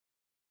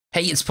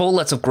Hey, it's Paul.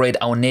 Let's upgrade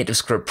our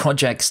NativeScript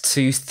projects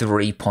to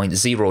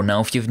 3.0. Now,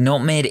 if you've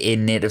not made a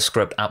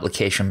NativeScript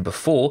application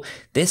before,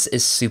 this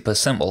is super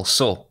simple.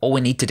 So all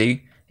we need to do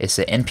is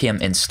say npm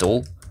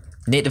install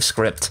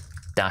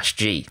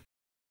nativescript-g.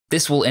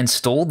 This will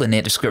install the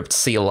NativeScript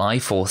CLI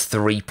for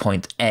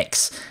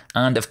 3.x,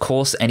 and of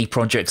course, any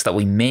projects that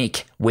we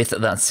make with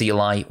that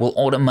CLI will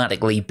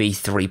automatically be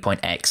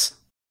 3.x.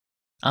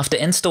 After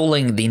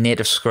installing the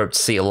NativeScript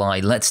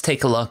CLI, let's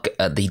take a look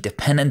at the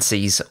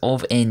dependencies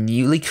of a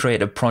newly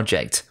created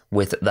project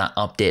with that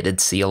updated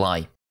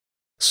CLI.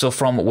 So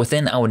from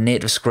within our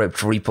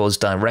NativeScript repos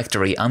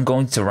directory, I'm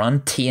going to run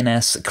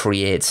tns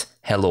create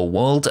hello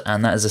world,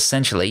 and that is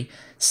essentially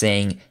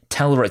saying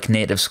tell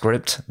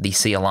NativeScript, the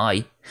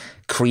CLI,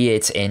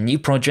 create a new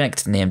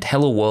project named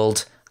hello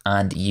world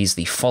and use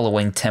the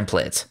following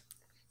template.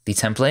 The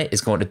template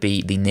is going to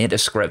be the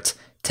NativeScript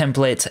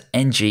template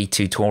ng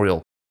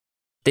tutorial.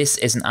 This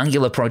is an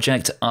Angular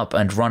project up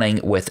and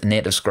running with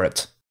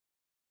NativeScript.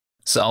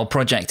 So our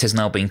project has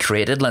now been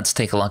created. Let's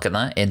take a look at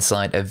that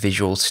inside of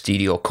Visual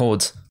Studio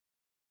Code.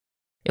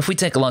 If we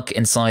take a look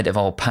inside of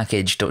our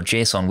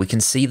package.json, we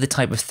can see the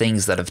type of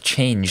things that have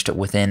changed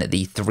within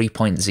the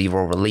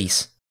 3.0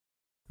 release.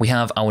 We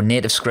have our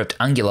NativeScript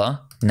Angular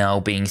now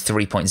being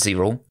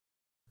 3.0.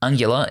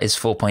 Angular is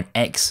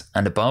 4.x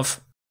and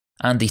above,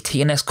 and the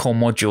TNS core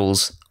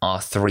modules are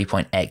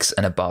 3.x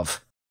and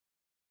above.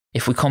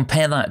 If we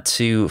compare that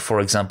to, for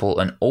example,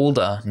 an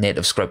older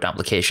NativeScript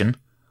application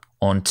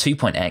on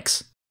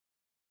 2.x,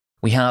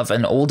 we have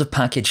an older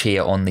package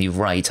here on the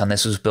right, and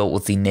this was built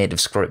with the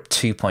NativeScript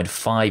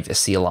 2.5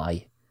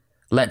 CLI.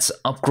 Let's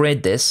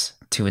upgrade this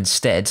to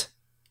instead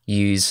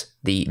use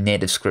the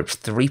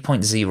NativeScript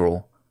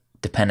 3.0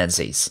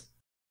 dependencies.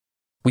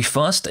 We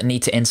first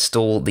need to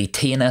install the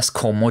TNS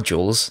core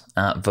modules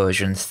at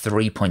version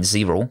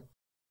 3.0.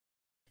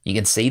 You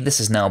can see this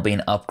has now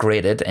been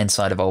upgraded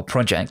inside of our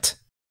project.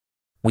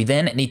 We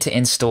then need to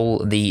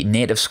install the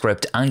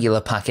NativeScript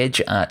Angular package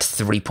at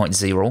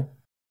 3.0.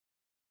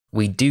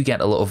 We do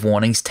get a lot of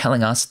warnings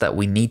telling us that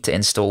we need to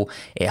install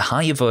a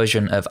higher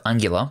version of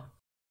Angular.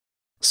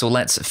 So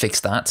let's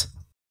fix that.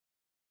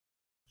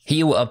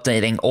 Here we're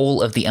updating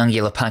all of the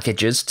Angular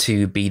packages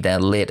to be their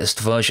latest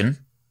version.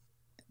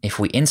 If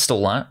we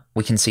install that,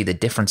 we can see the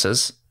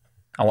differences.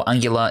 Our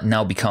Angular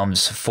now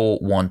becomes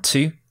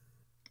 4.1.2.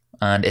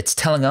 And it's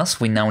telling us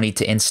we now need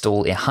to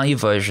install a higher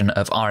version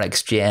of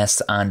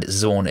rxjs and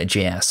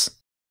zone.js.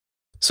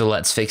 So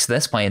let's fix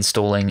this by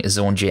installing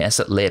zone.js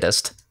at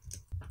latest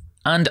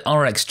and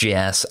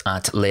rxjs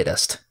at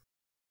latest.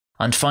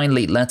 And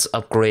finally, let's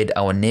upgrade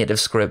our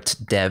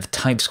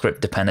nativescript-dev-typescript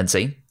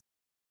dependency.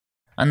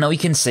 And now you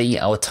can see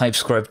our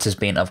TypeScript has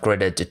been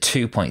upgraded to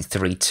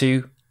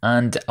 2.32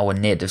 and our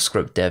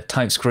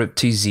nativescript-dev-typescript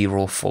to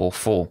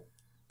 0.44.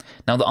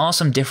 Now there are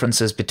some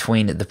differences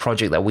between the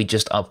project that we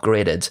just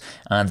upgraded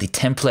and the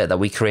template that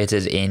we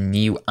created a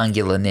new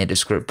Angular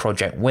NativeScript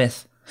project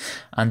with,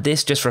 and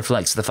this just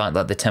reflects the fact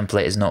that the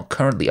template is not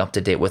currently up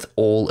to date with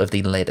all of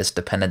the latest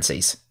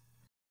dependencies.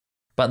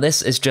 But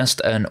this is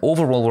just an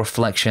overall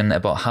reflection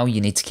about how you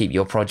need to keep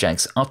your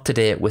projects up to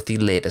date with the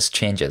latest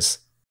changes.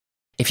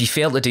 If you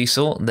fail to do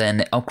so,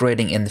 then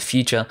upgrading in the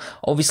future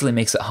obviously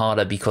makes it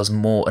harder because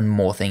more and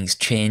more things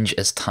change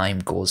as time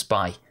goes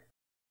by.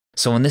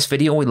 So in this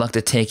video, we looked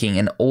at taking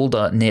an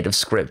older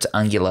NativeScript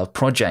Angular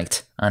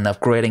project and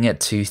upgrading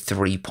it to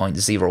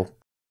 3.0.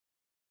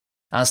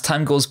 As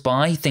time goes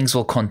by, things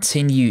will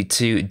continue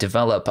to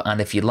develop,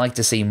 and if you'd like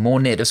to see more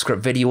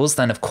NativeScript videos,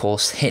 then of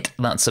course hit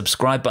that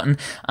subscribe button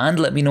and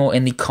let me know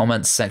in the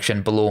comments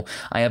section below.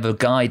 I have a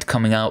guide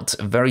coming out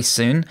very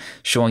soon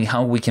showing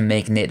how we can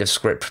make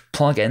NativeScript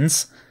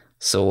plugins,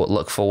 so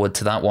look forward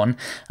to that one.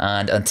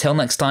 And until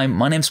next time,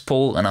 my name's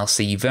Paul and I'll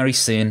see you very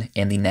soon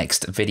in the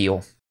next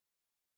video.